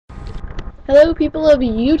Hello, people of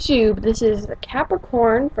YouTube. This is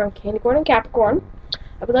Capricorn from Candy Corn and Capricorn.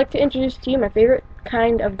 I would like to introduce to you my favorite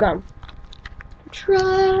kind of gum.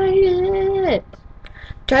 Trident.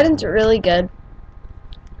 Trident's really good.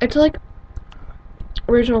 It's like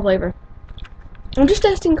original flavor. I'm just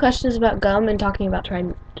asking questions about gum and talking about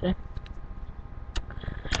Trident today.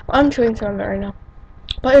 I'm chewing some of it right now,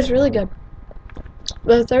 but it's really good.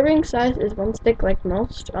 The serving size is one stick, like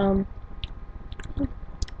most.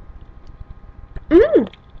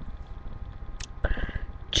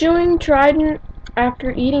 Chewing Trident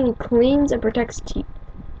after eating cleans and protects teeth.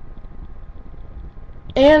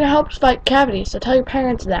 And helps fight cavities, so tell your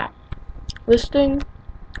parents that. Listening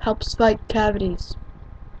helps fight cavities.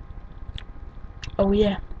 Oh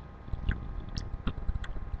yeah.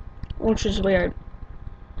 Which is weird.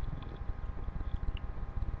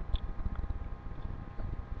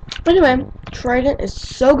 Anyway, Trident is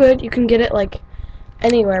so good, you can get it like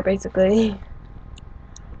anywhere basically.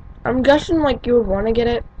 I'm guessing like you would want to get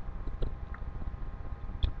it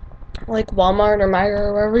like Walmart or Meijer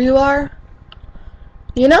or wherever you are.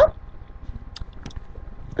 You know?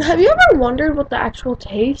 Have you ever wondered what the actual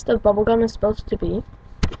taste of bubblegum is supposed to be?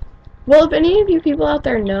 Well, if any of you people out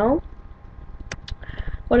there know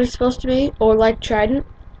what it's supposed to be, or like Trident,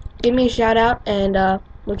 give me a shout out and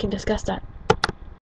we can discuss that.